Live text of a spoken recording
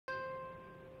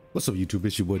What's up, YouTube?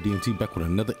 It's your boy DMT back with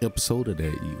another episode of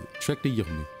that Trek to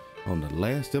Yomi. On the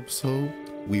last episode,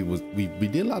 we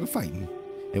did a lot of fighting,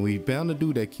 and we found the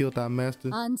dude that killed our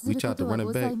master. We tried to run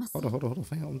it back. Hold on,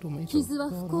 fam. I'm doing my intro.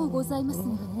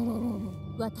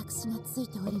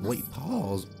 Wait,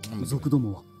 pause.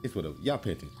 It's whatever. Y'all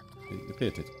pay attention. Pay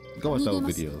attention. Go watch those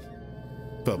videos.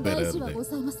 Felt better the other day.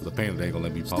 But apparently they ain't gonna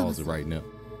let me pause it right now.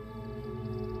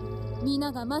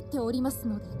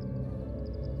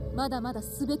 まだまだ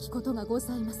すべきことがご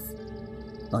ざいます。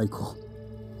愛子、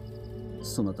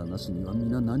そなたなしには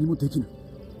皆何もできぬ。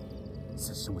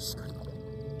拙者もしかり。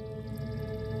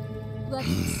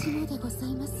私もでござ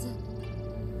います。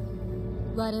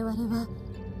我々は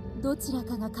どちら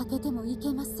かが欠けてもい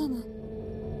けませぬ。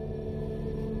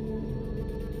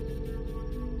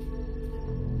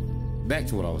Back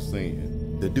to what I was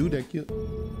saying. The dude that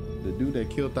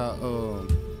killed our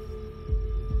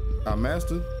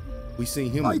master. We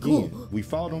seen him again. We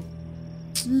fought him.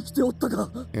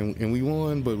 And we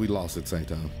won, but we lost at the same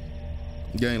time.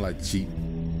 You ain't like to cheat.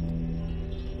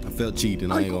 I felt cheating,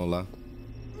 I ain't gonna lie.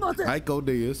 Aiko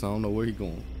did, so I don't know where he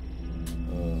going.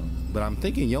 But I'm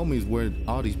thinking Yomi is where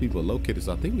all these people are located,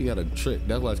 so I think we got a trick.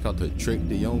 That's why it's called the Trek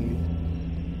to Yomi.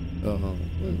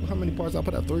 How many parts? I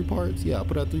put out 3 parts? Yeah, I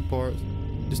put out 3 parts.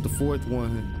 This the 4th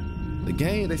one. The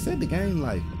game, they said the game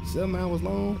like 7 hours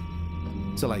long.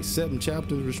 So like 7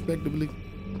 chapters respectively.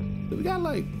 So we got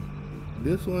like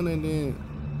this one and then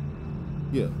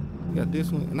yeah, we got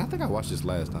this one. And I think I watched this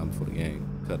last time before the game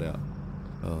cut out.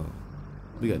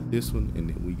 We got this one and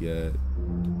then we got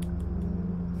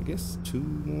I guess 2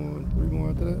 more, 3 more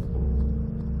after that.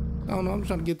 I don't know, I'm just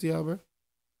trying to get to y'all, bro.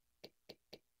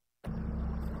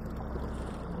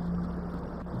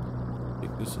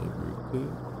 Pick this up real quick.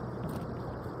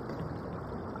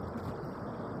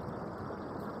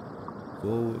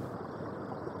 Forward.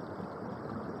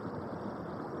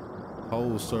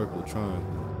 Whole circle triangle.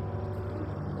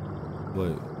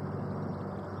 Wait.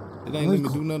 It ain't let me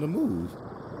do none of the moves.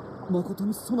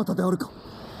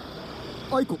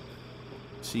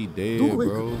 She dead,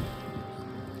 bro.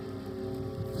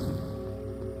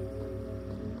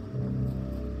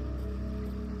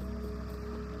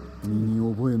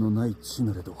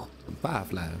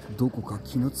 Fireflies.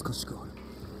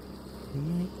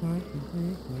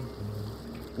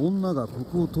 女がこ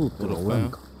こを通ってはおらん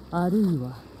か。あるい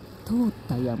は通っ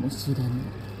たやもしれぬ。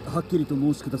はっきりと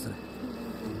申しくだされ。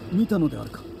見たのである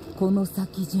か。この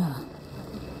先じゃ。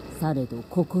されど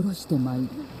心してまいる。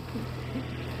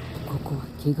ここは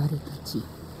汚れた地。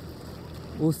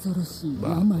恐ろしい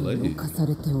病に侵さ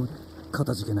れておる。か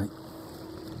たじけない。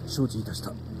承知いたし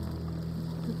た。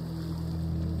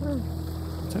What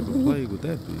type of plague would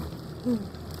that be?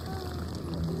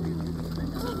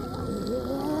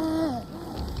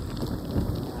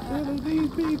 These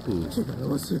people.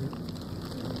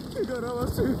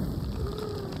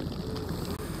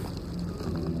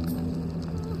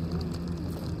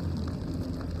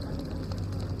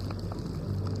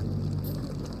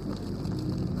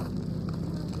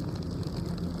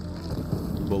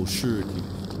 Bow shuriken.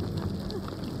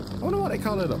 I wonder why they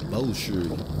call it a bow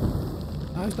shuriken.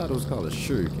 I always thought it was called a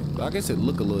shuriken, but I guess it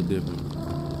look a little different.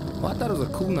 Well, I thought it was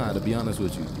a kunai, to be honest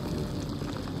with you.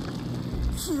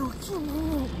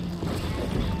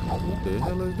 What the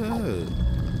hell is that?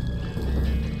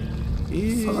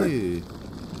 Yeah.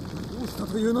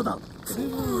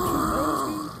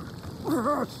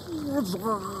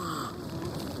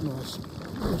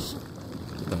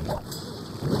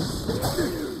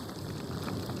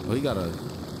 Oh, he got a...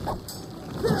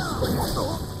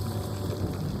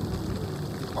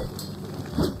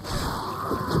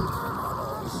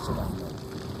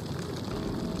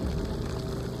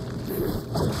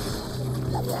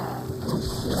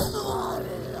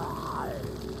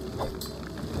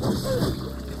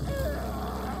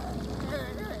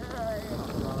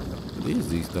 What is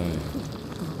these things?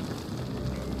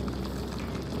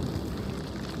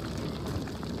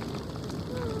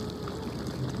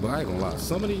 But I ain't gonna lie,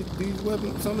 some of these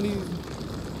weapons, some of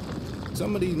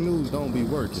these moves don't be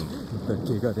working.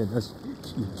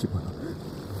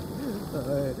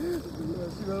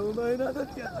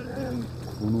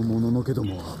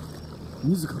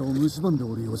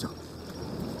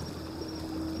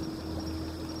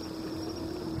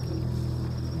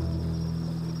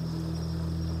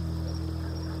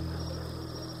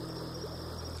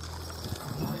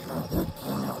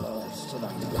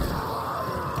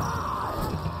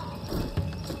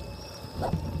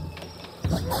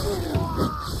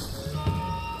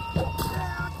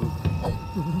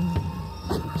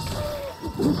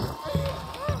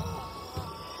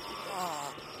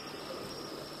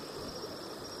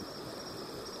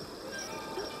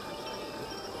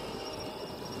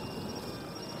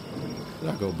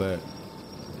 I go back.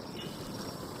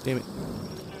 Damn it.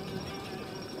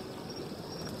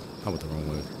 I went the wrong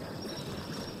way.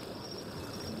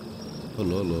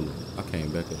 Hold on. I came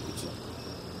back up with you.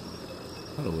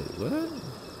 Hold on, wait, what?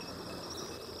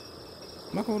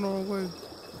 Am I going the wrong way?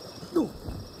 No.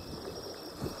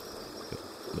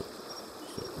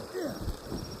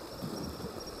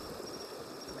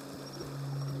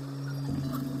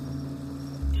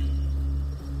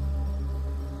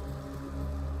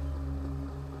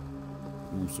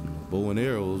 Ooh, some bow and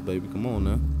arrows, baby. Come on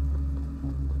now.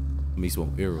 Me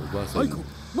some arrows. What I say?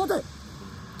 Son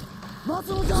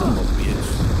of a bitch.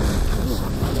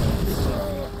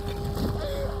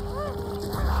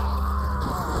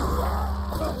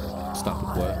 Stop it,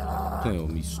 boy. Playing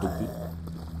with me, stupid.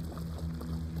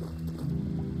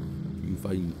 You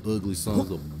fighting ugly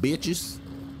sons of bitches?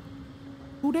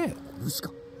 Who that?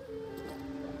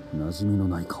 馴染みの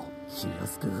ない顔。気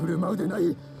安く振る舞うでな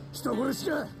い。人殺し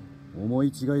が。思い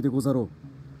違いでござろう。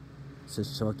拙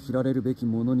者は切られるべき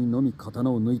ものにのみ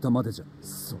刀を抜いたまでじゃ。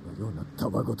そのようなた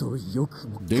わごとをよく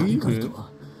もカリカリとは。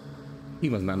He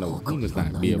must not know. He must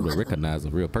not be able to recognize a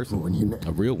real person,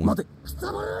 a real one. 待て。貴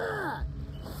様。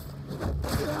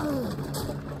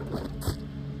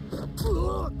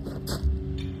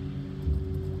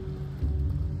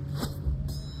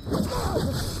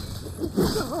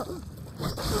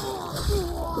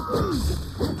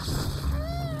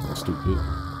Stupid.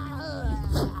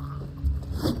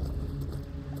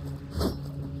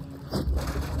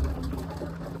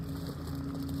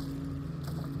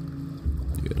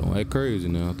 Yeah, don't act crazy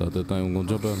now. I thought that thing was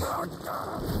gonna jump out.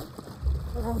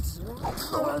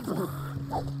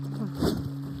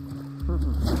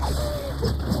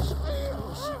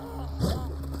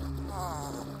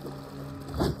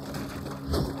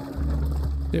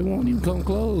 They won't even come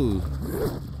close.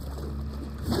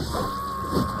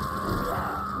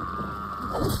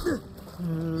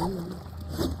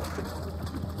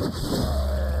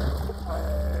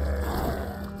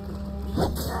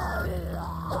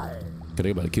 They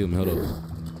about to kill him. Hold up.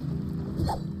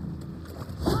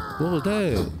 What was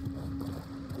that?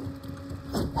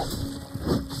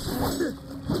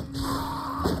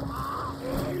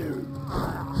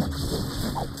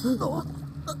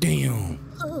 Damn.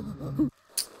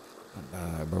 I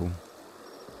died, bro.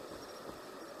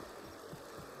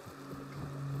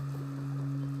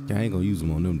 I ain't gonna use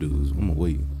them on them dudes. I'm gonna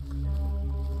wait.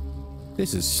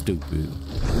 This is stupid.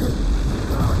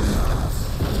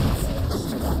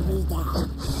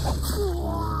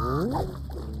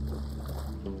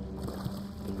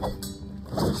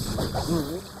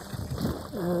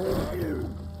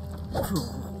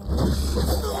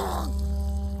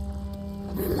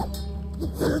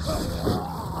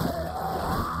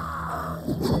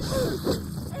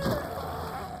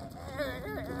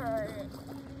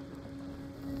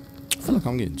 I feel like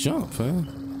I'm getting jumped, fam.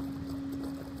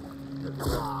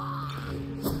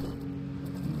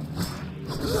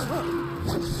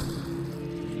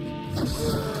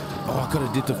 Oh, I could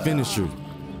have did the finisher.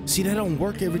 See, that don't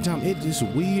work every time. It's just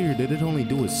weird that it only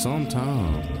do it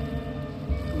sometime.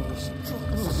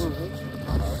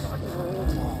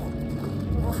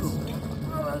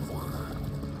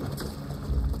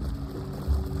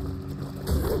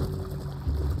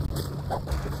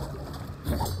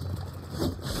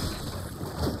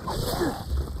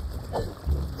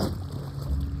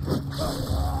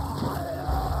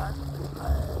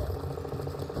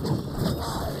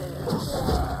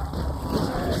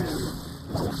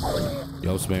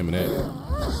 Yo, spamming that.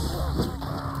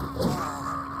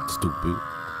 Stupid.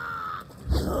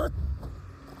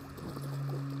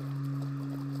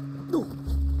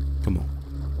 Come on.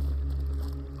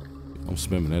 I'm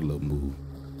spamming that little move.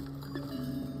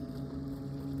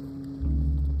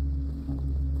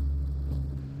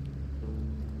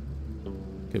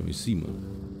 Can't even see much.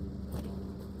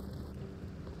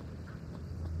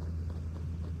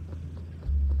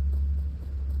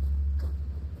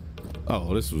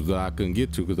 Oh, this was I couldn't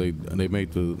get to because they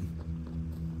made the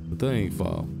thing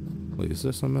fall. Wait, is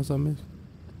there something else I missed?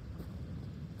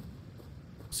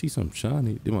 See something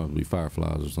shiny? They must be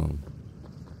fireflies or something.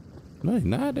 No,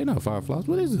 they're not fireflies.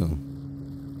 What is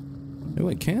them? They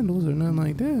like candles or nothing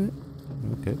like that.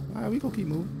 Okay, all right, we gonna keep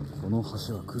moving.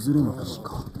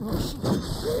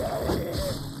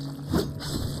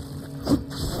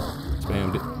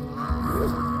 Spammed it.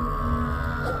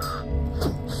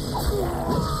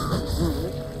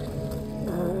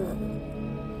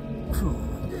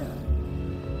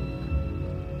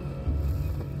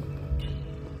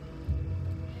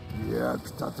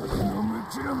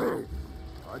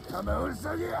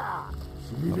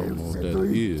 I don't know what that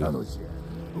is.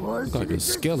 Looks like a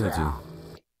skeleton.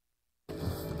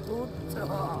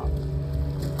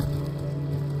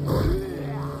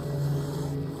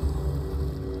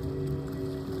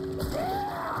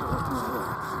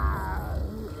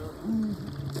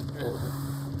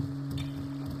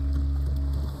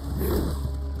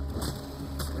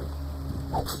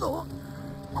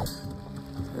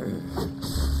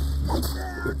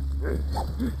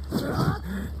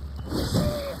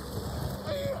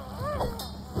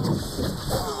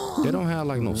 They don't have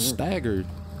like no staggered.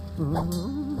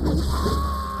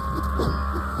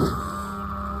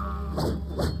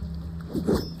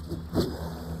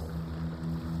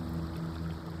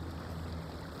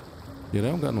 Yeah, they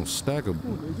don't got no stagger.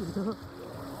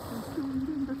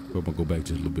 I'm gonna go back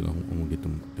just a little bit. I'm gonna get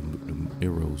them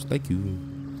arrows. Thank you.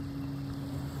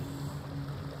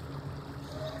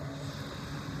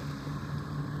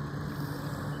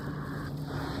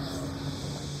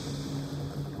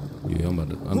 Yeah, I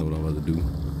know what I'm about to do.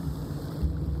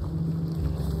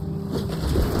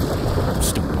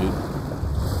 Stupid.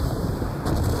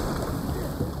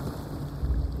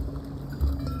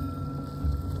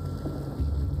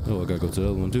 Oh, I gotta go to the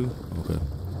other one too? Okay.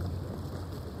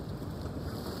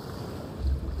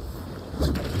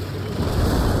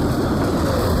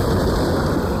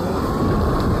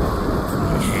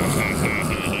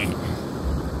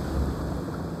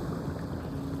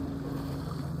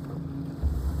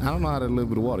 I don't know how that little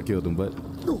bit of water killed him, but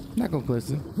not gonna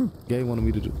question. Gabe wanted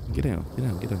me to do. Get down.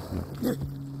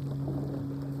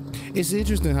 It's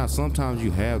interesting how sometimes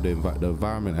you have the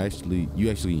environment you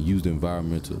actually use the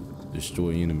environment to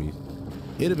destroy enemies.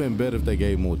 It'd have been better if they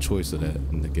gave more choice of that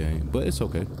in the game, but it's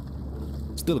okay.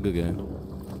 Still a good game.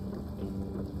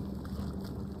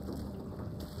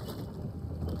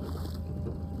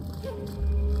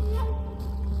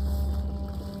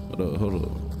 Hold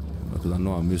up. Because I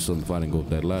know I missed something if I didn't go up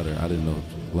that ladder. I didn't know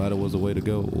if ladder was the way to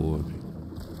go, or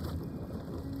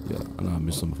yeah, I know I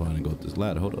missed something if I didn't go up this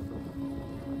ladder. Hold up.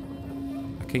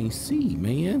 I can't see,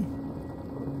 man.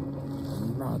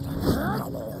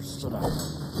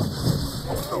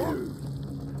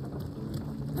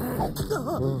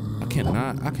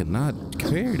 I cannot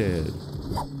carry that.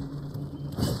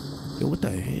 Yo, what the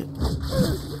hell?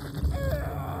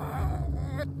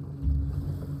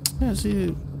 That's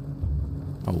it.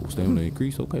 Oh, stamina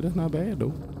increase. Okay, that's not bad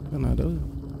though. That's not bad.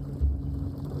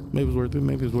 Maybe it's worth it.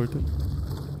 Maybe it's worth it.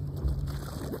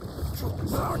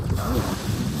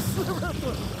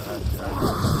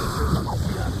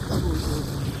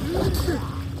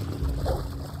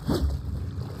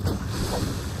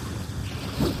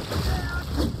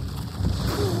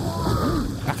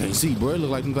 I can't see, bro. It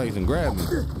look like them things can grab me.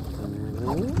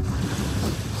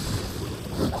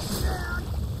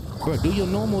 Bro, do your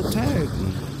normal tag.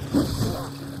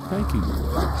 Thank you.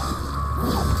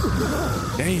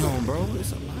 Damn, bro.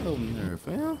 It's a lot over there,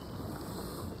 fam.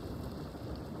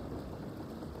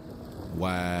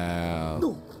 Wow.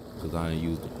 Because I ain't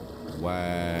used it.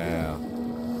 Wow.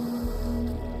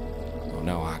 Oh,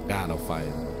 now I gotta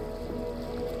fight.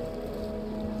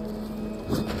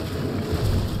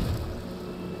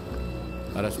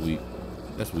 Oh, that's weak.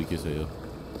 That's weak as hell.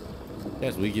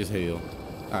 That's weak as hell.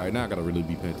 Alright, now I gotta really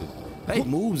be pented. They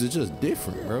moves is just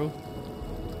different, bro.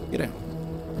 Get down.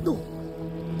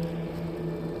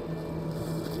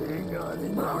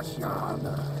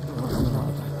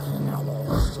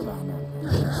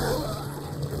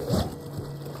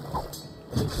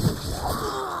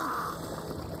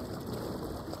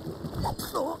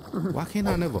 Why can't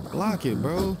I never block it,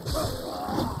 bro?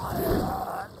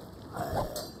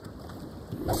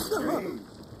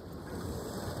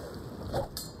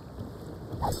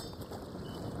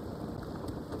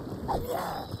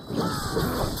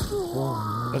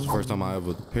 That's the first time I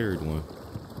ever parried one.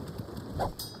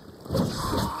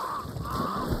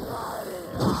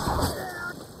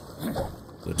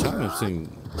 The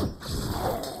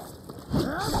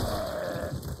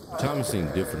timing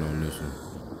seemed different on this one.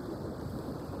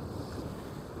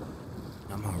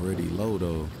 I'm already low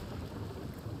though.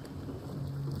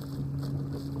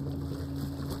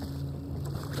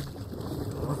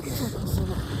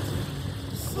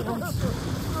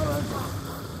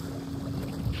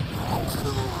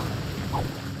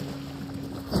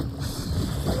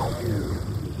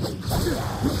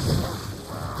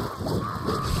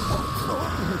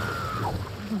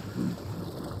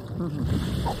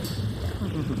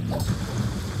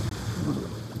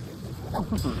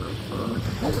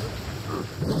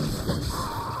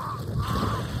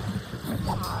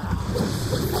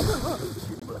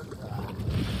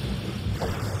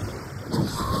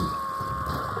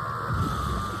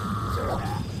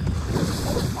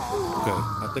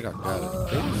 I think I got it.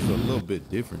 They is a little bit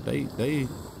different. They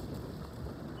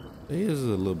is a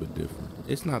little bit different.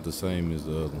 It's not the same as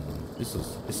the other one.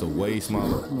 It's a way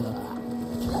smaller.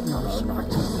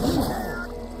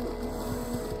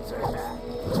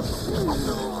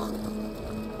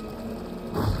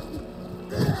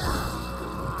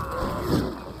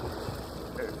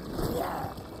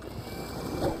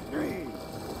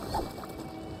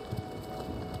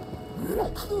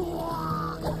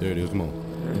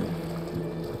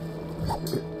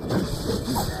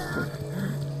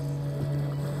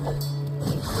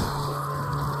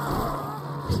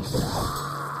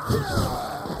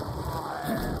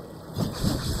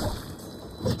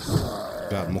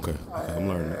 Got him. Okay. I'm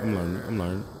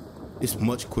learning. It's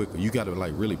much quicker. You gotta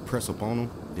like really press up on them,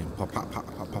 then pop. You know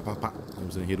what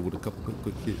I'm saying? Hit it with a couple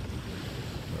quick hits.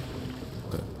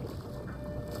 Okay.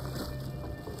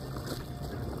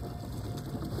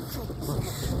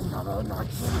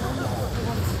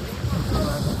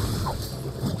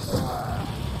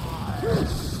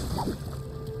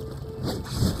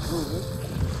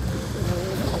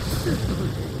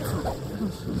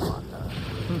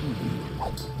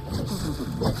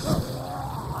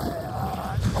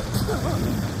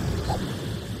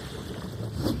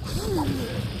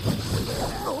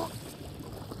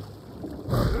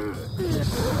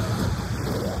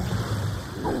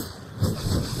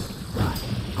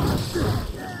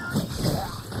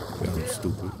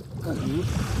 Stupid.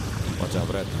 Watch out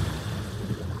for that thing.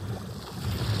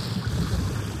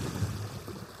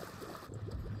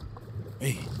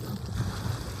 Hey.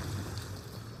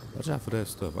 Watch out for that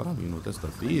stuff. I don't even know what that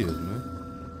stuff is, man.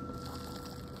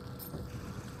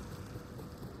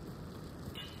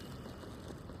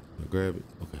 Grab it.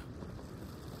 Okay.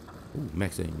 Ooh,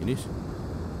 max ammunition.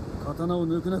 刀を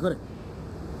抜くなかれ。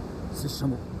拙者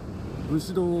も武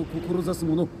士道を志す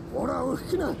者。オラを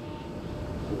吹くな。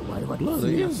お前は Blood of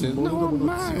innocence. No, I'm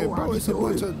mad, bro. It's a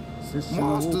bunch of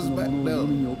monsters back there.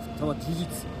 に送ったは事実。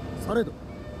されど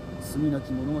罪な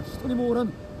き者は一人もおら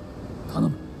ぬ。頼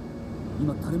む。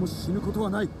今誰も死ぬことは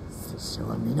ない。拙者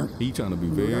は皆が。He trying to be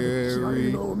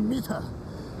very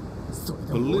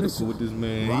political with this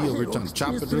man. He over here trying to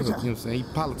chop it to him. You know what I'm saying? He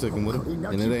politicking with him,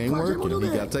 and it ain't working. He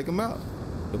gotta take him out.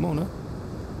 Come on now.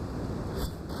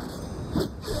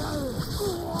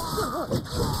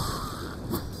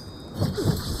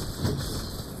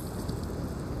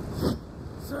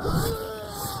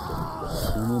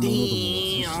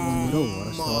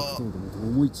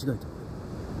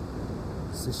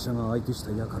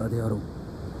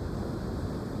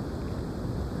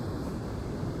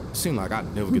 Seem like I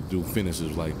never get to do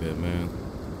finishers like that, man.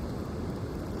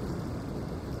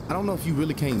 I don't know if you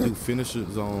really can't do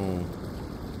finishers on.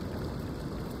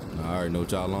 Nah, I already know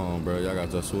what y'all on, bro. Y'all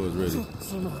got your swords ready.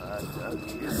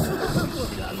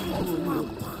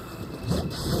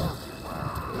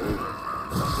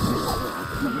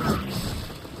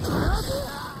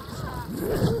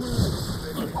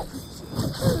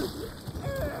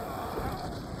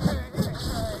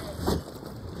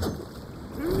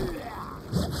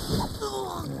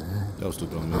 That was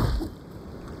stupid on me.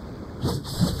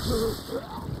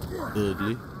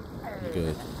 Ugly.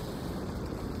 Good.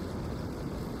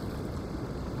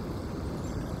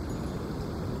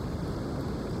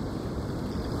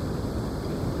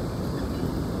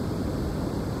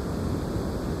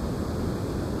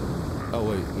 Oh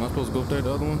wait, am I supposed to go up there,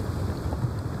 the other one?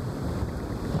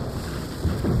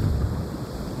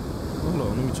 Hold on,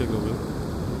 let me check over here.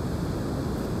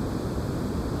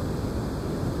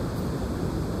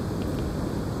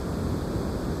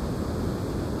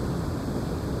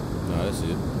 That's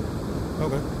it.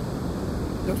 Okay.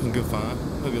 That was a good find.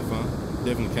 A good find.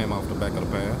 Definitely came off the back of the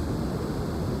path.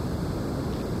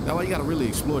 That's why you gotta really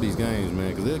explore these games, man,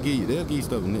 because they'll give you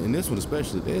stuff, and this one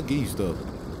especially, they'll give you stuff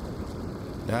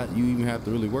that you even have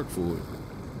to really work for it.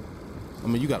 I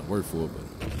mean, you gotta work for it, but.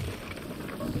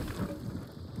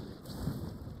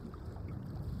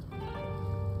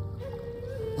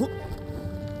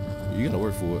 You gotta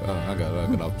work for it. I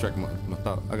got off track my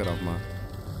thought. I got off my.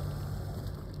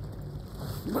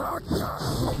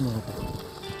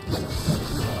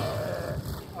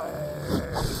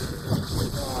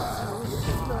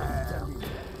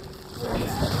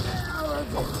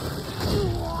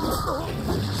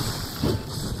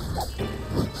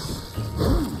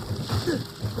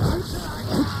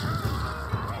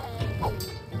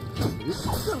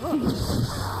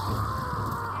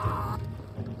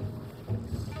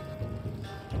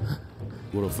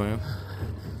 What up, fam?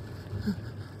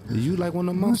 You like one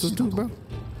of the monsters too, bro?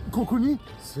 ここに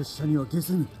拙者には解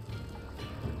せぬ。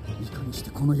いかにして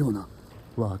このような。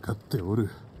分かっておる。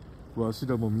わし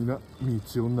らも皆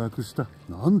道をなくした。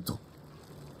なんと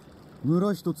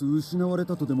村一つ失われ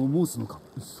たとでも申すのか。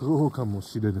そうかも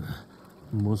しれぬ。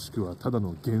もしくはただ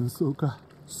の幻想か。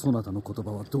そなたの言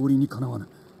葉は道理にかなわぬ。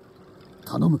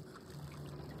頼む。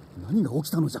何が起き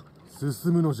たのじゃ。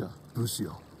進むのじゃ、武士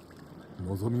よ。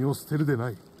望みを捨てるでな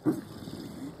い。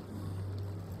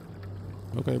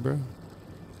Okay, bro.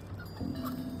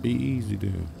 Be easy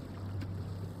then.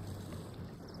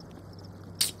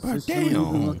 拙者の言い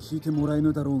分は聞いてもらえ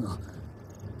ぬだろうが、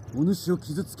お主を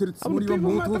傷つけるつもりは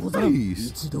毛頭ござらん。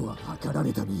一度は計ら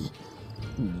れたに、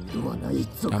二度はない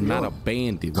ぞ。I'm not a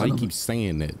bandit. Why you keep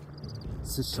saying that?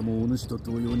 拙者もお主と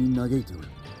同様に嘆いておる。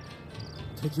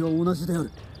敵は同じであ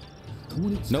る。共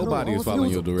に力を合わせようぞ。 Nobody is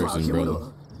following your directions,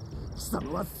 brother. 貴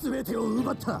様は全てを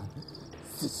奪った。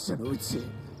拙者のうち、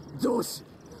同志、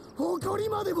誇り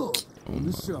までも。お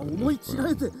主は思い違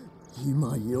えて、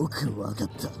今よくわかっ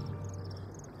た。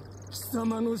貴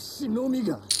様の忍び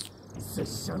が拙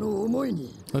者の思い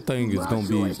に。 That thing is gonna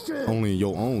be only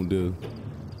your own, dude.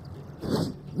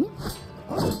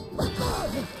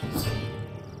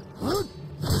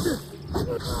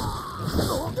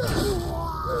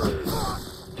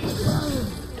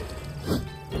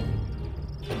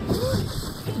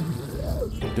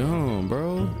 Dumb,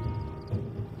 bro.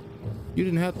 You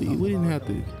didn't have to. We didn't have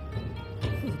to.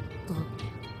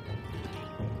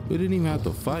 We didn't even have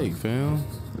to fight, fam.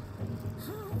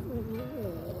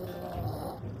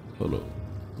 Hold up.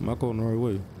 Am I going the right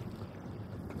way?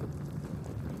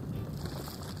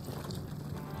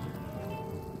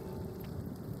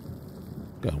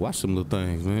 Gotta watch some little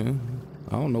things, man.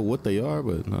 I don't know what they are,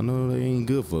 but I know they ain't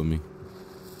good for me.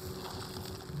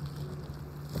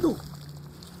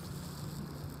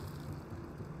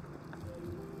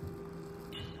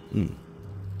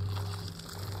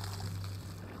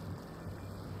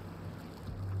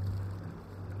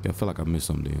 Yeah, I feel like I missed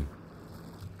something.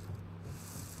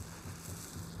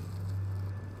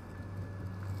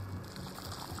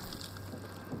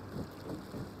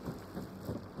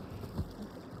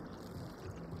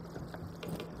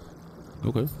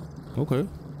 Okay, okay.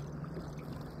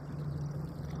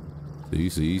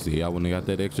 See, I wouldn't have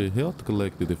got that extra health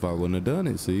collected if I wouldn't have done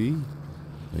it, see?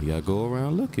 You gotta go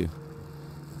around looking.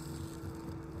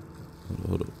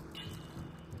 Hold up.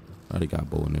 I already got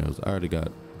bow and arrows. I already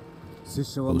got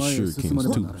those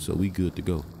shurikens too, so we good to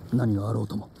go. Damn,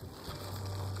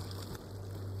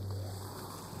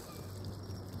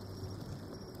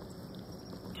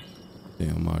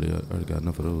 I already got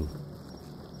enough of those.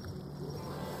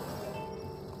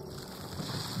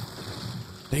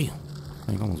 Damn,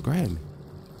 thing almost grabbed me.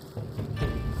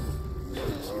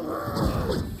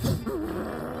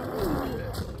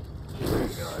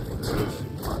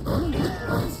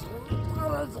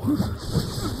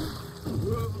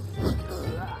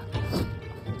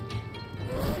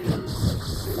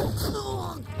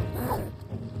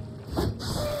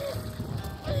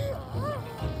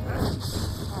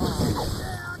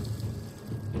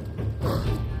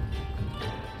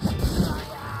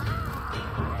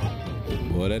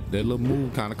 Boy, that little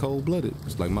move kind of cold-blooded.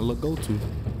 It's like my little go-to.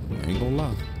 I ain't gonna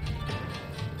lie.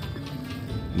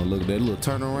 But look at that little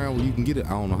turnaround where you can get it. I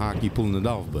don't know how I keep pulling it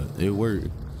off, but it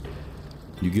worked.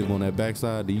 You get them on that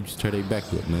backside, then you just turn their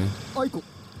back up, man.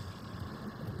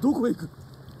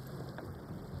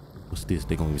 What's this?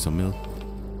 They gonna give me something else?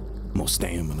 More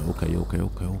stamina. Okay.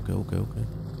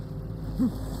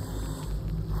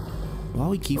 Why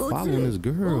we keep following this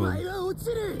girl?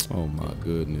 Oh my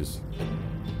goodness.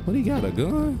 What, he got a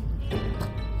gun?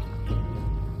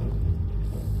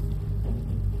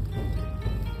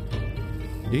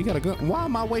 He got a gun. Why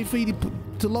am I waiting for you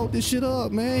to load this shit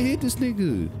up, man? Hit this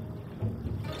nigga.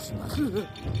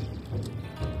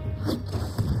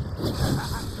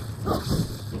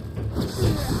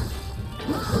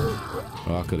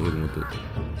 Oh, I could have hit him with it.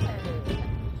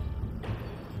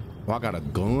 Oh, I got a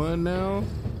gun now?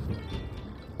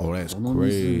 Oh, that's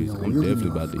crazy. I'm definitely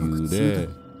about to use that.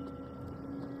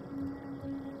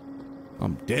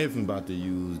 I'm definitely about to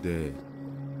use that.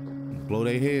 Blow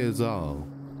their heads off.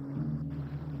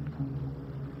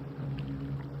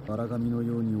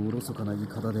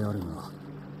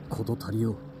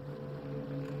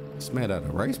 It's made out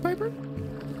of rice paper?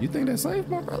 You think that's safe,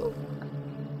 my brother?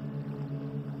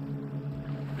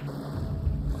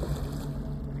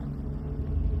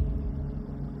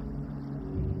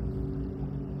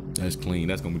 That's clean.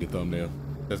 That's gonna be the thumbnail.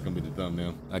 That's gonna be the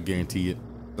thumbnail. I guarantee it.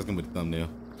 That's gonna be the thumbnail.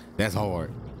 That's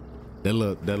hard. That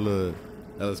little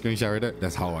screenshot right there.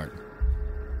 That's hard.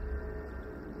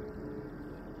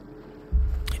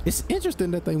 It's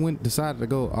interesting that they decided to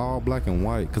go all black and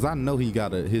white, because I know he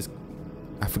got his.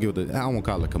 I forget what I won't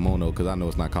call it kimono, because I know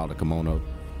it's not called a kimono.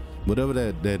 Whatever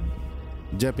that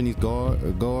Japanese guard,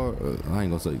 I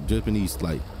ain't gonna say Japanese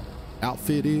like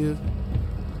outfit is.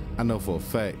 I know for a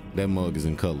fact that mug is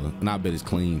in color, and I bet it's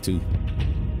clean too.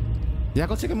 Yeah,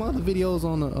 go check out my other videos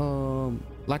on the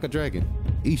Like a Dragon,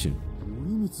 Ishin.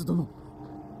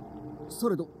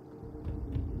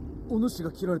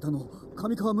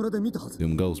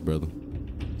 Them ghosts, brother.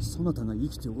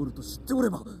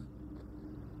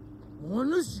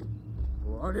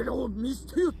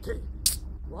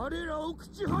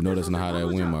 You know that's not how that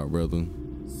went, my brother.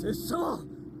 拙者は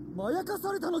まやか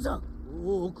されたのじゃ。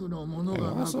多くのもの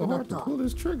が Why な so くな hard っ to た。 pull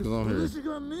his triggers on お here? 主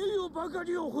が名誉ばか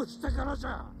りを欲したからじ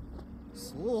ゃ。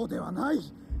そうではない。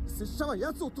拙者は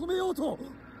奴を止めようと。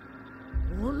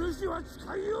お主は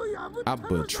誓いを破った I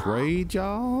のじゃ。 betrayed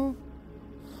y'all?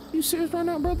 You serious right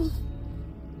now, brother?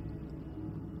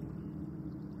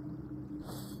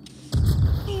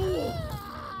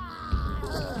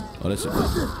 Oh, that's it.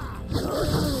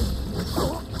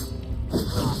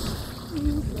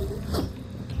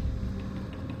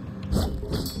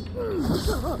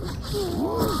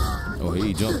 Oh,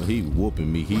 he jumping. He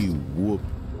whooping me. He whoop.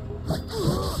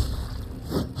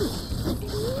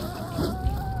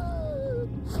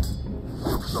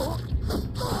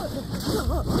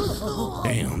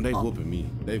 Damn, they whooping me.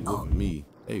 They whooping me.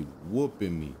 They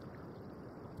whooping me.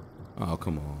 Oh,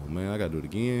 come on, man. I gotta do it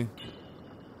again.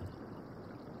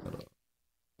 Hold up.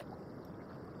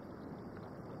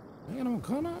 Man, I'm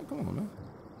gonna out. Come on, man.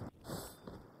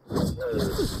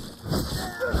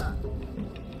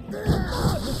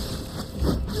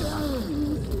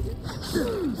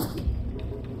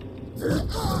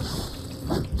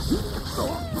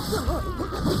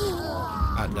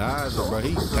 I died, bro.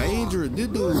 He's dangerous. This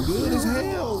dude's good as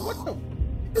hell. What the?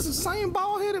 It's the same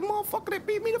bald-headed motherfucker that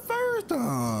beat me the first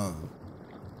time.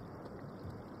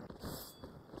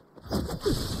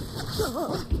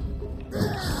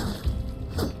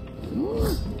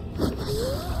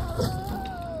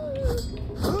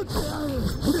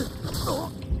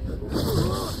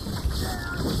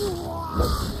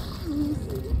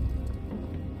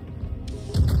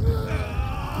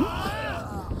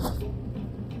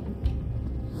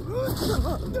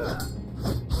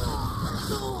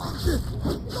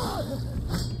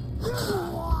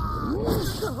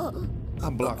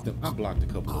 I blocked a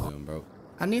couple of them, bro.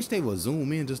 I wish they would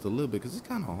zoom in just a little bit, because it's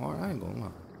kind of hard. I ain't gonna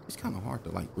lie. It's kind of hard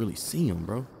to, like, really see them,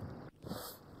 bro.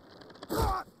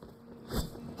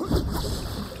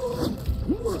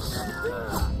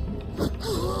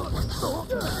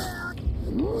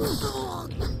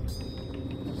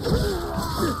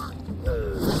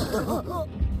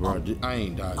 Bro, I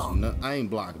ain't dodging. I ain't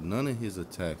blocking none of his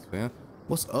attacks, man.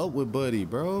 What's up with Buddy,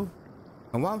 bro?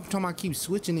 And why every time I keep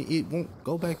switching it, it won't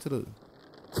go back to the...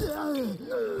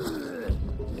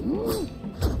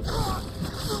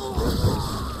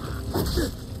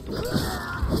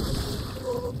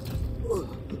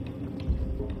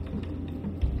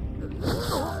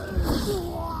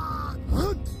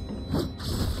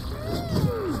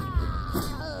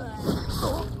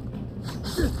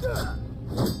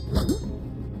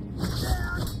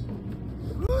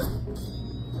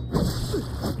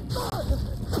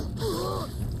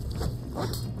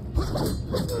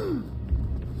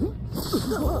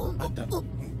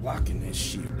 I'm blocking this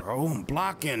shit, bro. I'm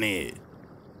blocking it.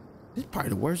 It's probably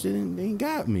the worst they ain't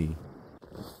got me.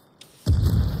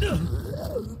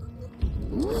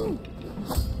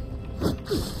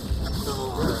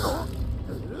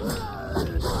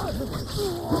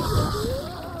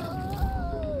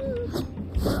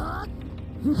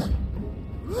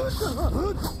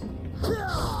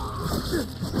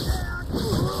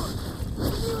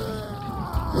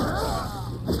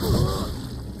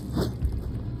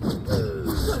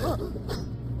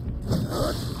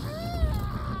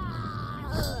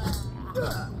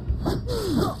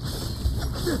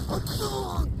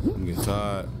 I'm getting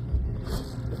tired.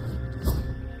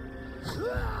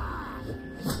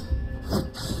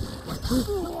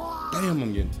 Damn,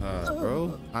 I'm getting tired,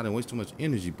 bro. I didn't waste too much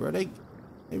energy, bro. They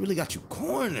really got you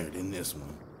cornered in this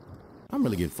one. I'm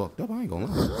really getting fucked up. I ain't gonna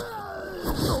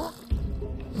lie.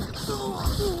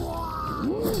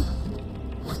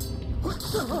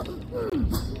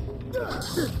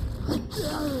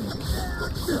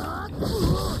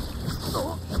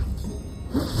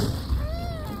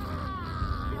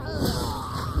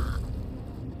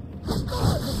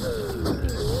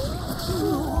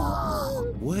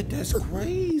 What? That's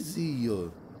crazy.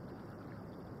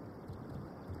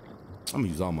 I'm gonna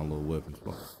use all my little weapons.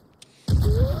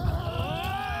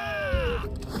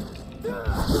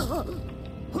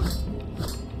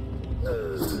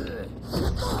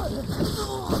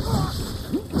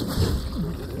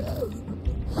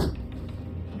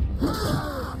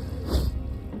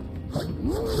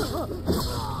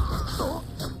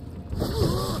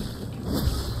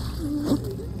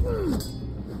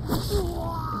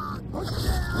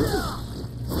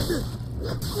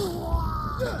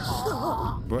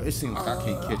 Bro, it seems like I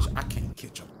can't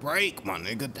catch a break, my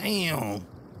nigga. Damn.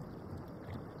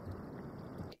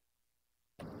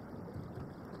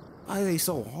 Why are they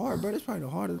so hard, bro? It's probably the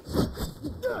hardest.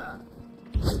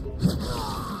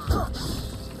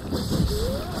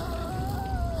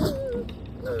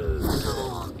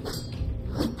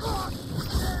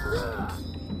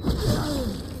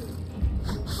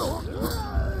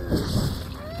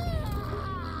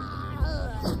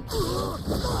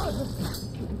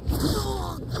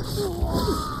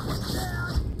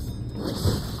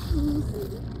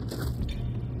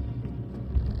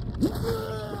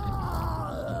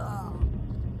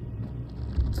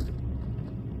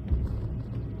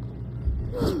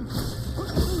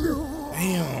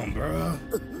 Damn, bro.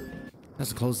 That's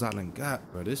the closest I done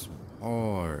got, bro. This one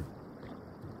hard.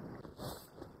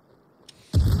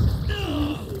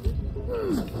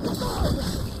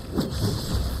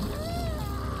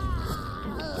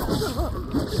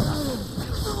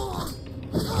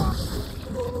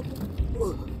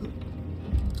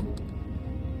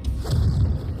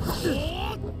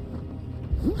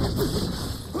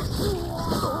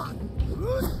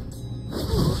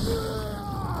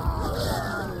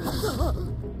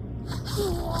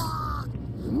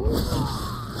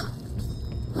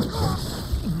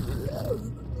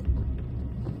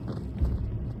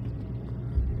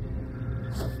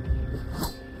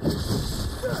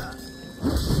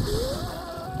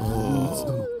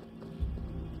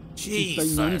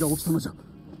 Jesus.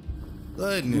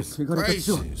 Goodness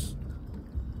gracious.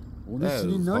 That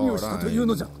was hard. I ain't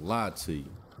gonna lie to you.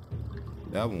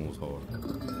 That one was hard.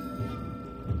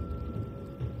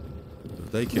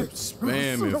 They kept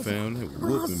spamming, fam. They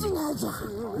were whooping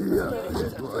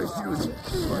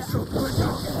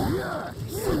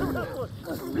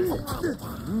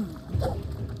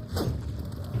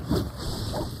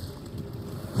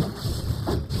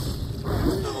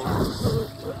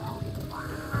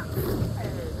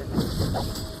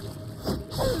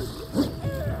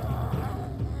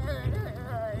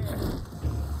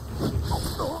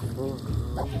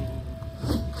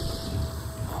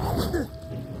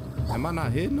Am I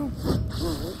not hitting them?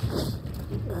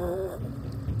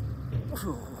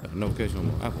 Got a notification on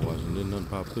my Apple Watch and then nothing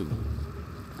pop through.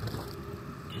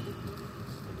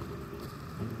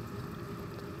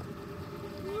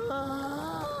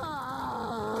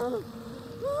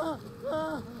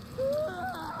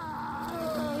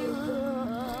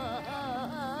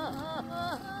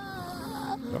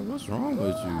 Bro, what's wrong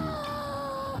with you?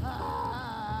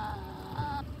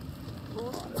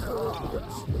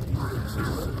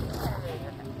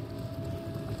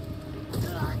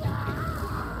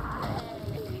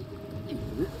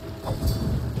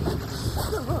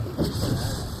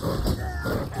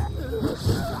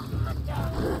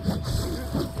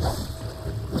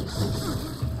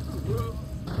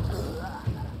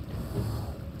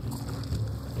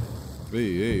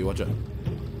 Hey, watch out. You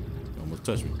almost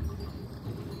touched me.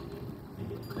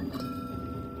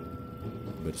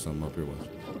 Better something up here, watch.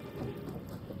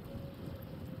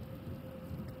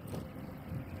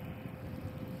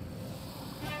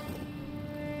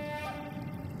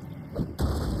 I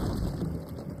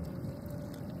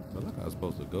feel like I was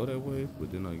supposed to go that way,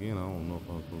 but then again, I don't know if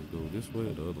I was supposed to go this way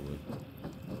or the other way.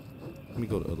 Let me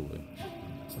go the other way.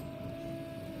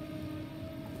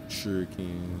 Sure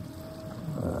can.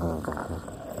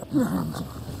 No,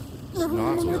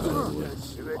 I'm supposed to go the other way.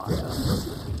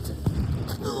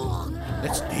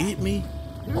 That's hit me.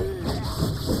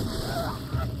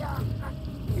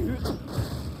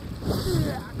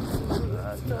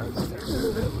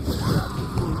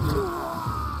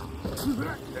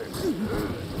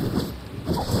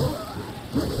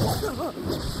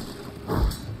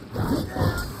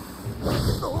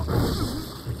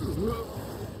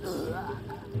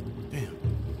 Damn.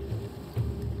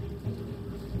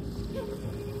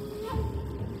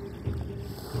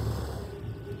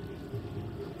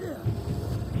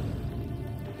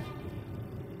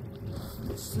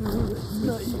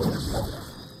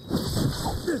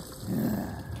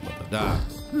 Die.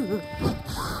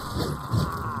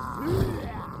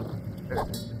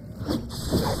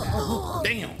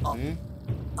 Damn, man.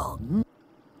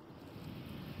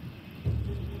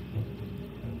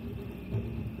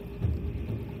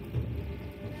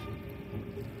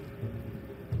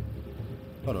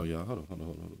 Hold on, y'all. Hold on.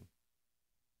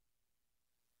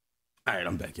 All right,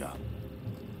 I'm back, y'all.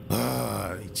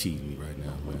 They cheating me right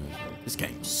now, man. This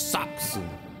game sucks.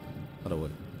 Hold on,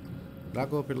 wait. Did I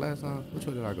go up here last time? Which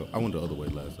way did I go? I went the other way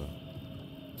last time.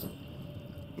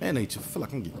 Man, I feel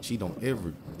like I'm getting cheated on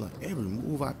every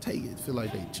move I take. It feel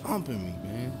like they jumping me,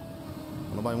 man.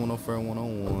 Nobody want no fair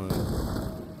one-on-one.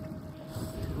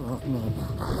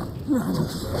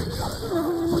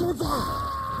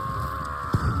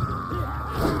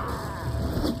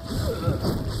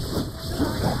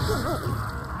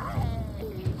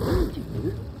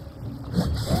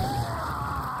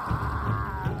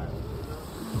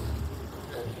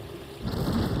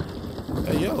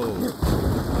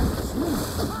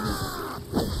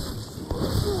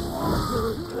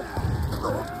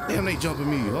 Damn, they jumping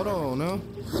me. Hold on now.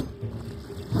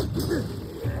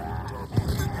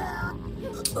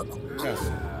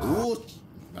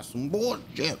 That's some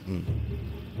bullshit.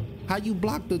 How you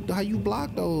block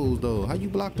those though? How you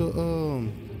block the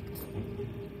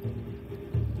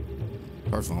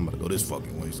First of all, I'm about to go this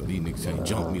fucking way so these niggas can't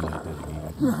jump me like that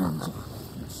again.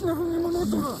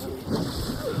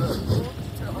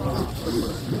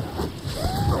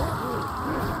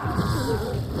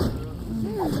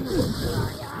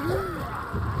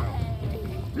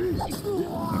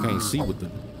 I can't see with the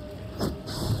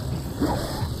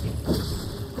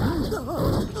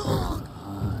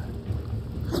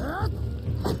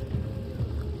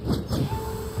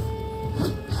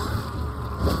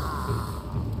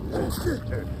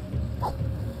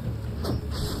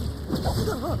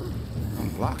I'm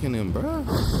blocking him, bro.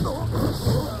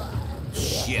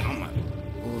 Shit, I'm like,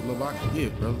 what was I can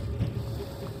get, bro?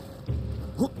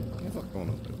 If I'm going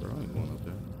up there, bro, I ain't going up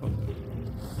there.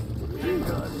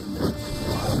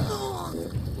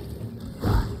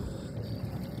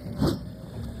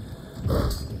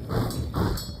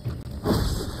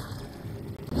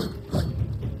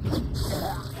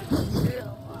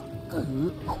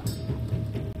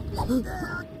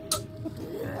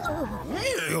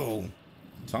 Hell.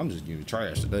 So I'm just getting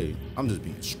trash today. I'm just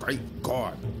being straight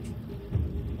garbage.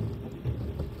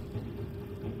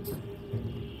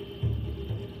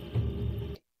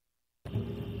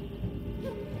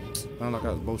 Sound like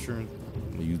I was bow shuriken.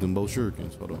 I'm gonna use them bow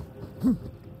shurikens. Hold on.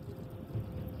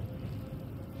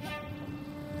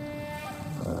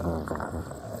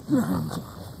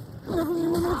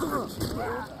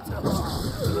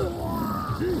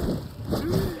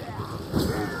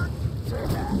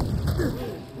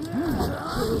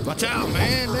 Watch out,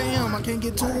 man. Damn, I can't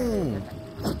get to him.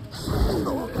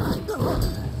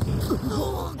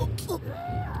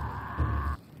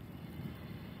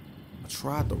 I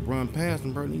tried to run past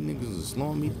them, bro. These niggas is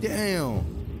slowing me down.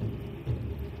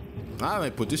 I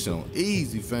ain't put this shit on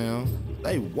easy, fam.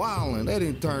 They wildin'. They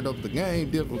didn't turn up the game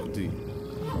difficulty.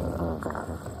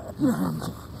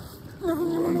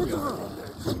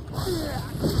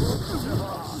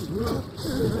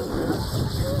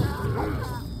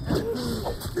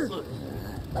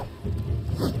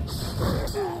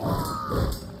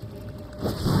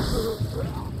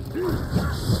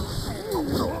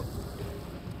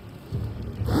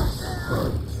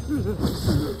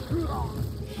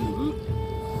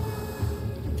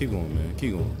 Keep going, man.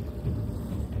 Keep going.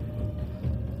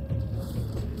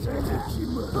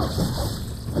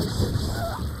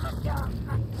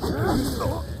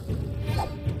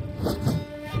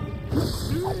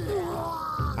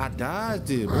 I dodged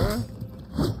it, bro.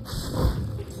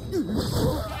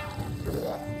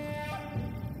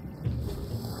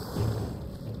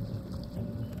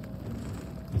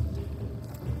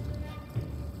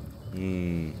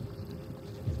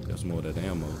 That's more of that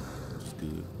ammo, which is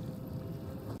good.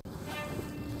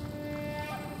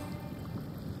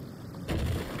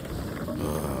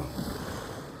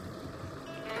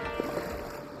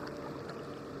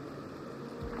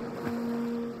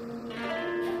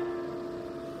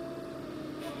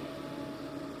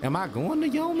 Am I going to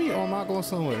Yomi or am I going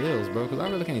somewhere else, bro? Because I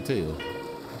really can't tell.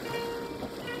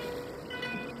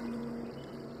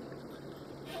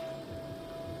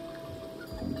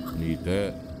 Need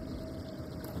that.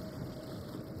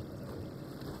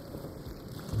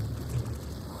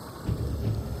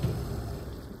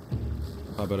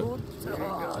 I better.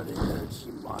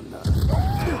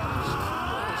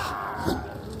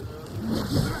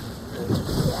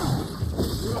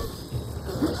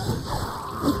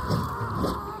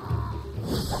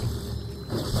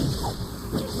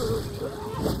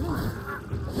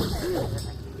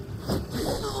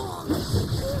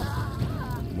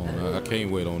 I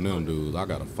can't wait on them dudes. I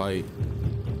gotta fight.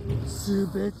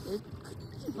 You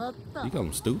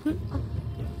come stupid?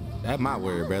 That's my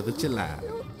word, brother. Chill out.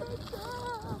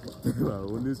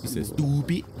 He said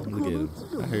stupid. Look at him.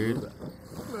 I heard it.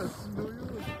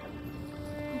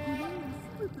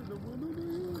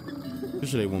 Pretty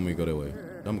sure they want me to go that way.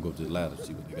 I'm gonna go to the ladder to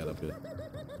see what they got up here.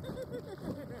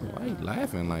 Why are you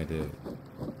laughing like that?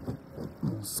 I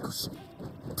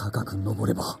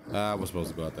was supposed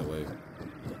to go out that way.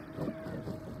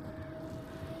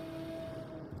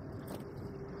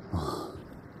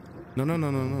 No,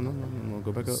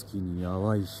 go back up.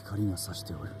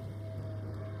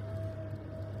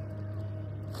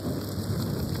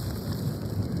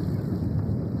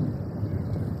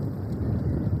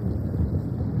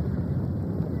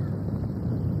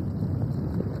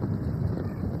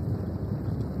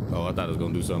 Oh, I thought it was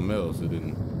gonna do something else. It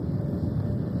didn't.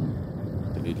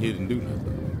 It hit and do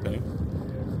nothing. Okay.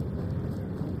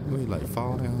 We like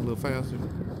fall down a little faster.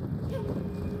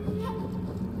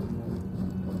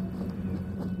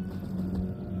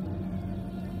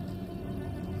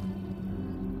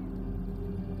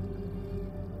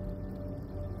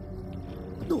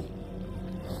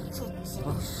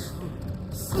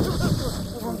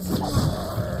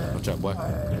 Watch out, boy. Come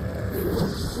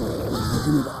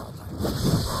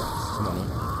on, man.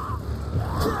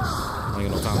 I ain't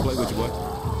got no time to play with you, boy.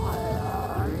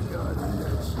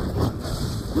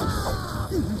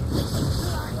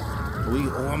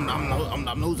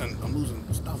 I'm losing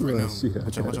stuff right now.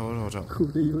 Watch out.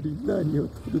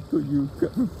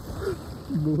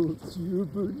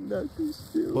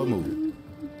 What move?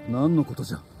 何のこと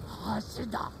じゃ。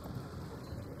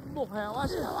もはやわ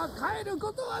しらは帰る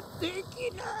ことはでき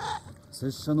ぬ。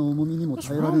拙者の重みにも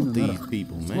耐えられぬなら、そ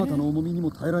なたの重みにも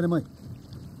耐えられまい。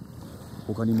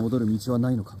他に戻る道は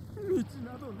ないのか。道な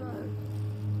どない。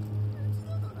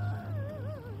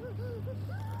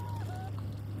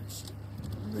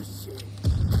虫。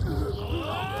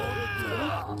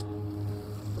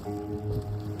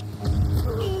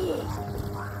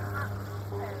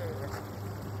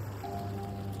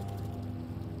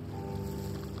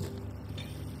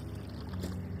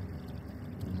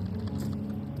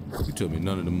You tell me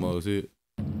none of them mugs hit.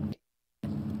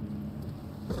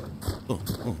 Move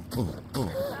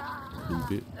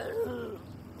it.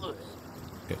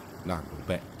 Okay, now go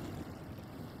back.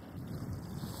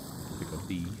 Pick up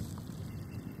these.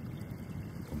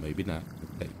 Or maybe not.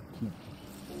 Okay.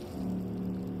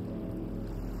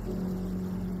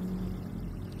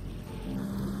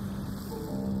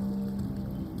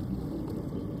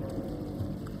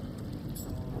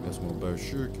 Got some more bird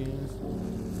shurikens.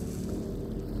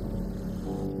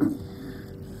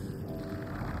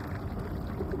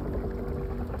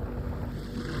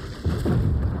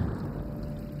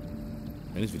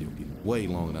 Man, this video getting way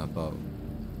longer than I thought.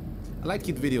 I like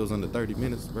to keep videos under 30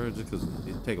 minutes, bro, just because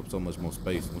it take up so much more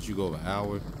space. Once you go over an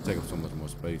hour, it take up so much more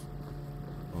space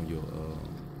on your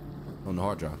on the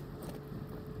hard drive.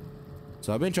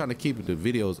 So I've been trying to keep the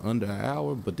videos under an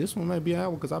hour, but this one might be an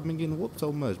hour because I've been getting whooped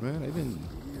so much, man. They've been.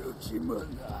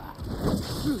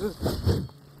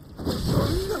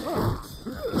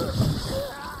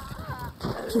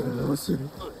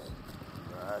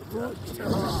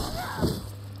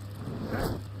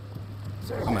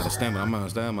 I'm out of stamina. I'm out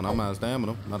of stamina. I'm out of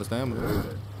stamina. I'm out of stamina.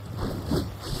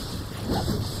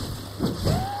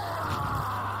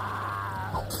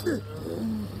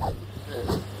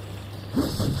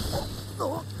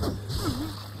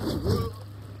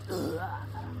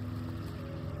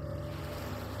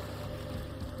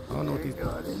 I don't know what these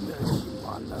are.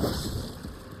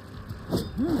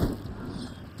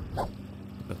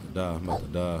 I'm about to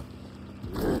die.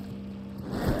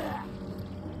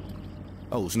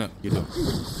 Oh snap, get them. I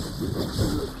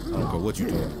don't care what you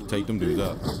do. Take them dudes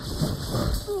out.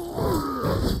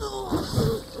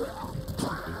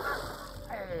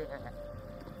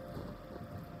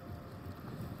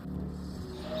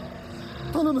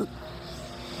 Hold on,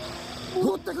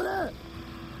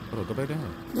 go back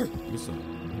down. Get some.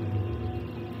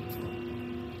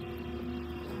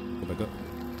 Go back up.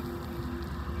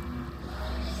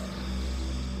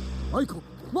 Aiko,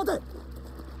 mate!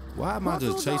 Why am I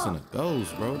just chasing a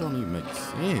ghost, bro? It don't even make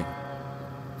sense.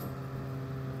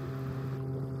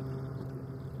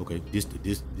 Okay, this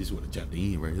would have chopped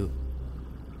the end right here.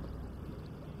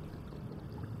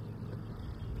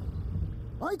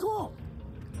 Aiko!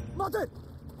 Mate!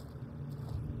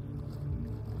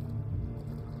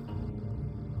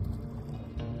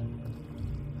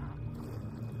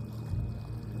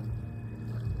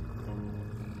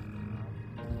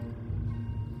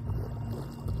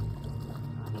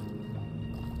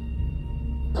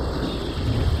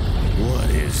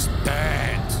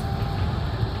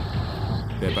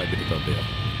 That might be the up there.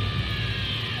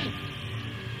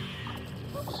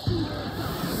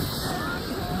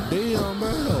 Damn,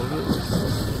 man.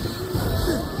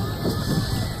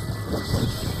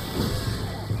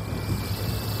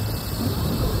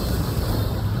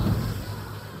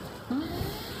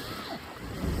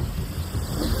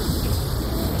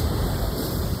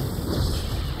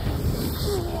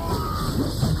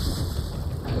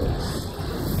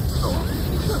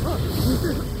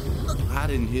 I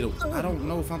didn't hit him. I don't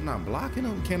know if I'm not blocking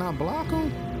him. Can I block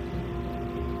him?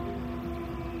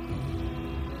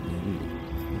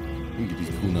 Let me get these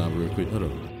kunai real quick. Hold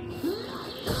on.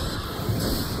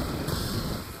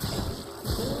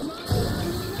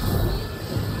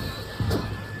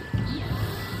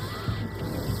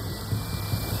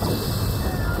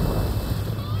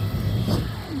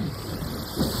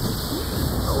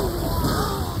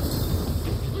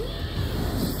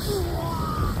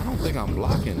 think I'm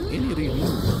blocking any of these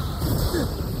moves.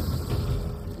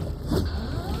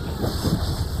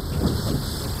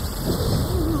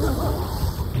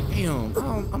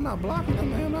 Damn, I'm not blocking them,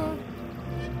 man.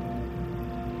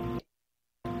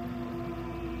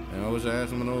 And I wish I had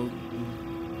some of those.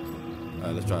 All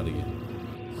right, let's try it again.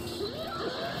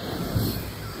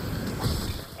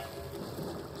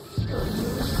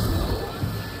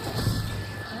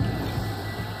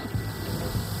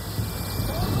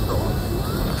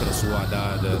 I could have swore I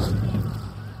died there.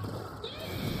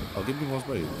 Oh, give me one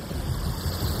space.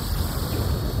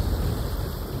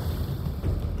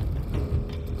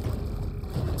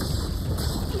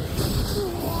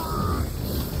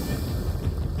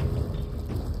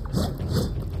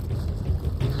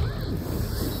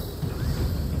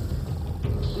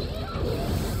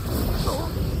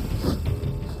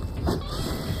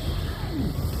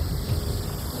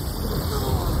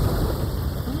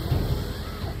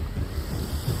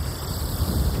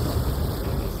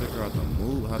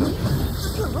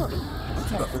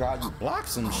 Block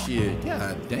some shit.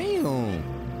 God damn.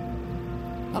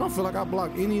 I don't feel like I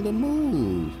blocked any of the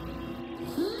moves.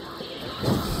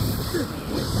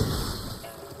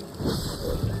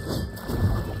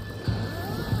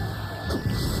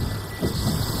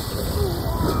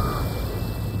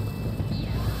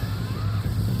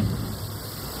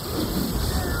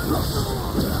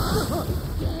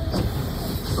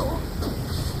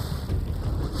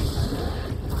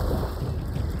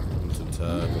 I'm too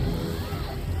tired.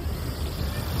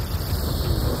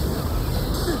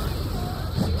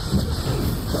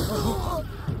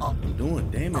 I'm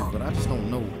doing damage, but I just don't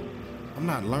know. I'm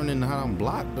not learning how to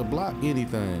block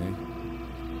anything.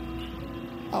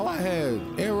 Oh, I had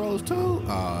arrows too?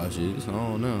 Ah, shit, I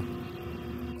don't know.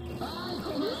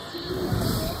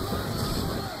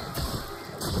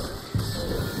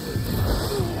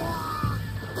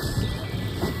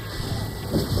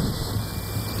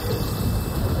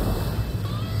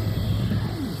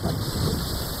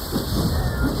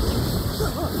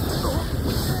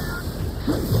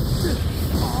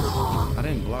 I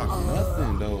didn't block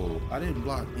nothing though. I didn't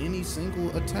block any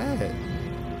single attack.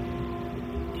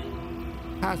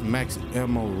 How's max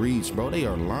ammo reach, bro? They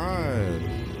are lying.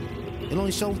 It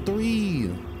only showed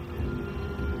 3.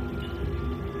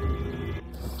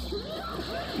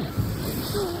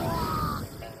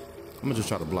 I'm gonna just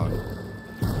try to block it.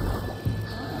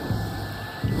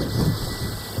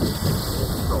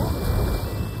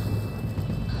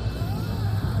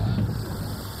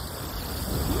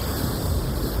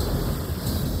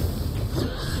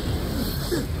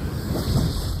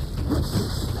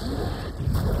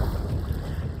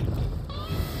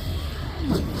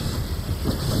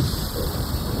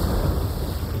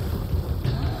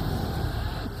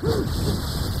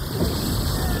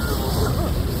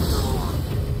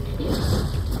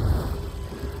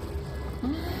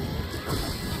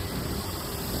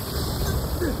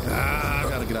 I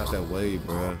gotta get out that way,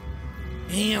 bro.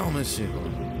 Damn, this shit.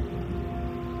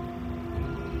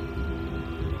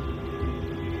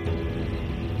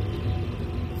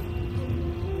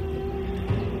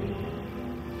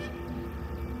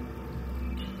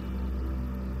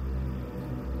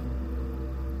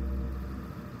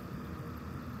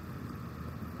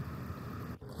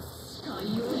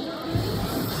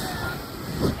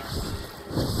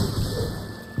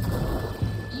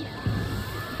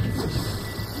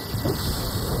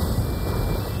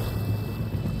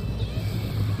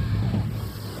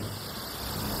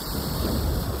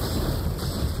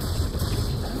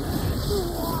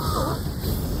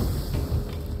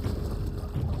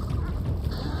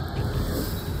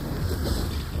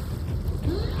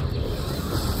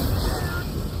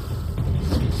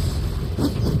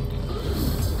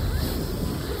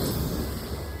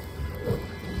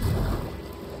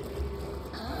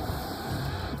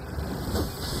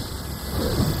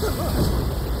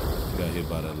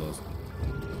 By that loss.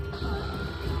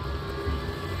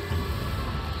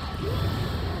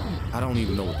 I don't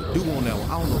even know what to do on that one.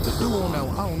 I don't know what to do on that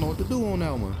one. I don't know what to do on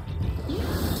that one.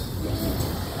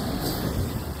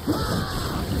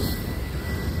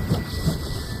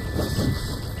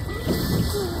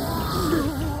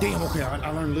 Damn, okay,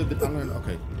 I learned a little bit.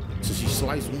 Okay. So she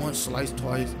sliced once, sliced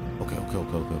twice. Okay.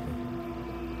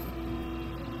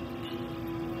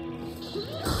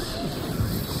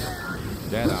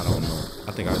 That I don't know.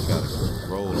 I think I just gotta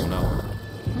roll on that one.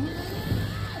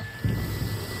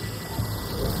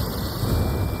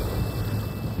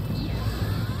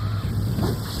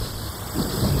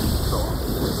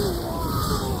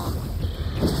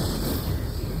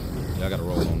 Yeah, I gotta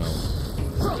roll on that one.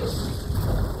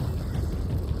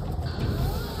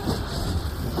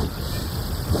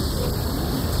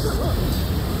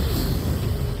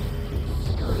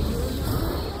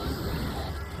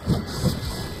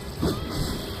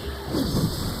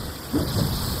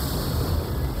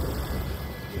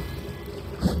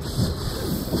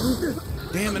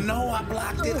 Damn it, no, I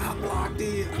blocked it. I blocked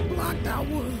that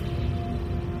one.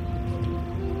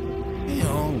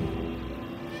 Damn.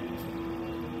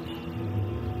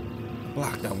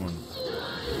 Block that one.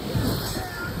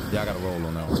 Yeah, I gotta roll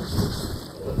on that one.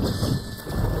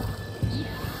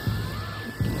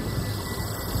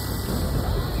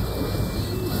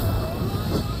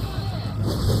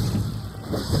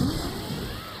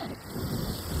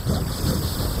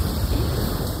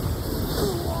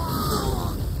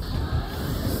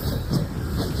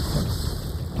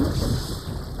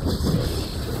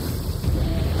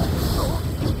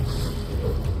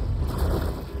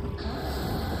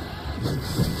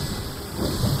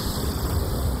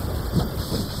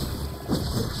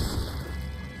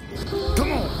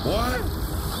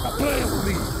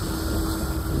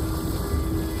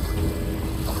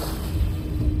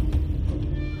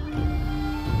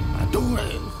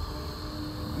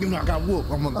 I got whooped.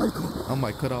 I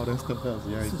might cut all that stuff out so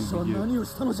y'all ain't think me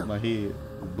get my head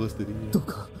busted in. どう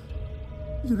か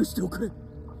許しておくれ。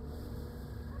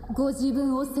ご自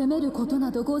分を責めることな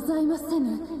どございませ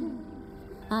ぬ。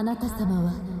あなた様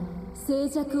は静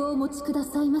寂をお持ちくだ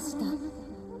さいました。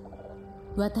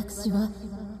私は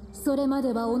それま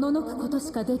ではおののくこと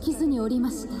しかできずにおり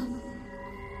ました。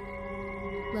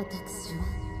私は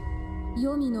黄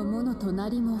泉のものとな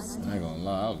り申した。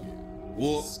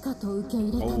しかと受け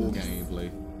入れたのです。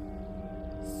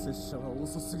拙者は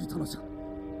遅すぎたのじゃ。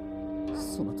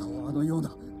そなたをあのよう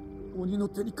な鬼の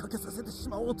手にかけさせてし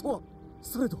まおうとは。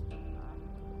されど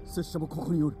拙者もこ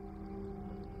こにおる。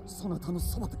そなたの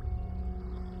そばで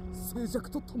静寂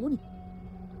とともに。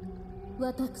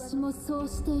私もそう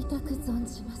していたく存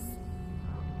じます。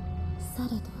され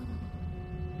ど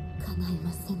叶い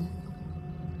ませぬ。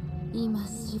今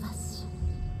しばし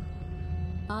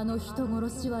あの人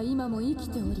殺しは今も生き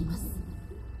ております。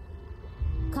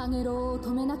カゲロウを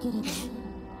止めなければ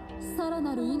さら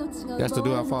なる命が奪われる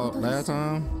ことです。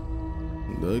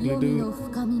黄泉の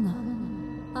深みが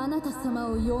あなた様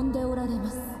を呼んでおられま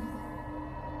す。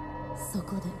そ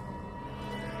こで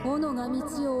斧が道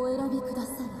をお選びくだ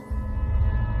さい。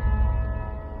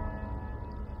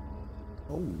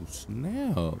Oh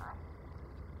snap!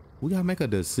 We gotta make a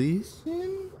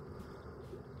decision.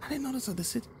 I didn't know this was a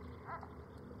decision.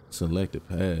 Select a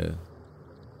path.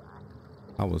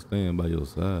 I was staying by your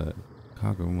side.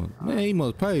 Conquer one. Man, he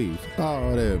must pay for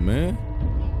all that, man.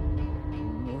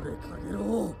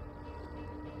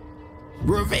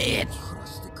 Revenge.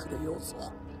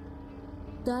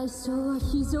 代償は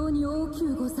非常に大きゅ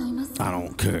うございます。I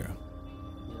don't care.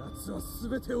 奴は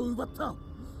全てを奪った。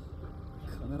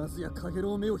必ずやカゲ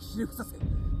ロウ目をひれ伏させ、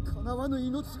叶わぬ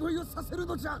命乞いをさせる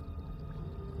のじゃ。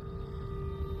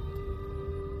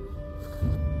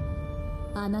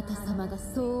あなた様が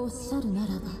そうおっしゃるなら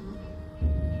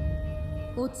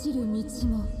ば、落ちる道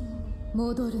も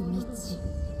戻る道。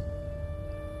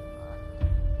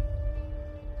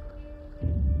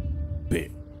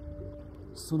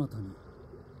そなたに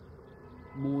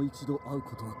もう一度会う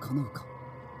ことは叶うか。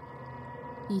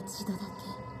一度だ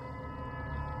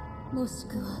け、もし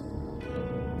くは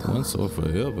Once or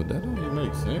forever? That don't even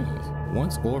make sense.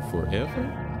 Once or forever?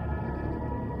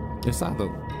 It's either.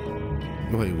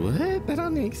 Wait, what? That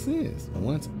don't make sense.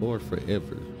 Once or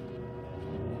forever.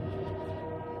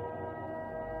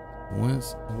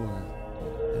 Once or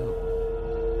forever.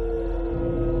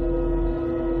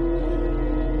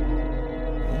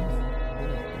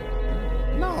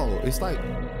 No, it's like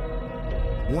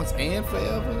once and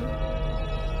forever.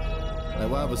 Like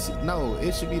whatever. No,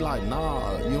 it should be like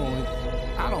nah. You don't.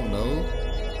 I don't know.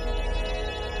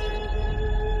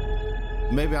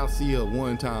 Maybe I'll see her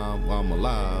one time while I'm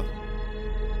alive,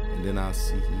 and then I'll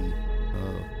see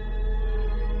her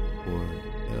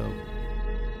forever.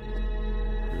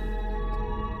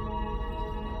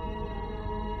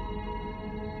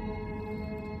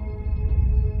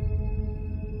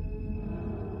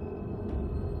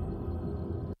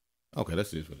 Okay,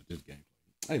 that's it for this game.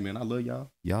 Hey man, I love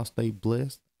y'all. Y'all stay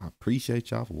blessed. I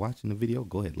appreciate y'all for watching the video.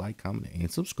 Go ahead, like, comment,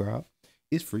 and subscribe.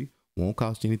 It's free. Won't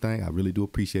cost you anything. I really do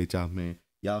appreciate y'all, man.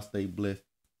 Y'all stay blessed.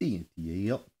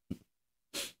 ENTL.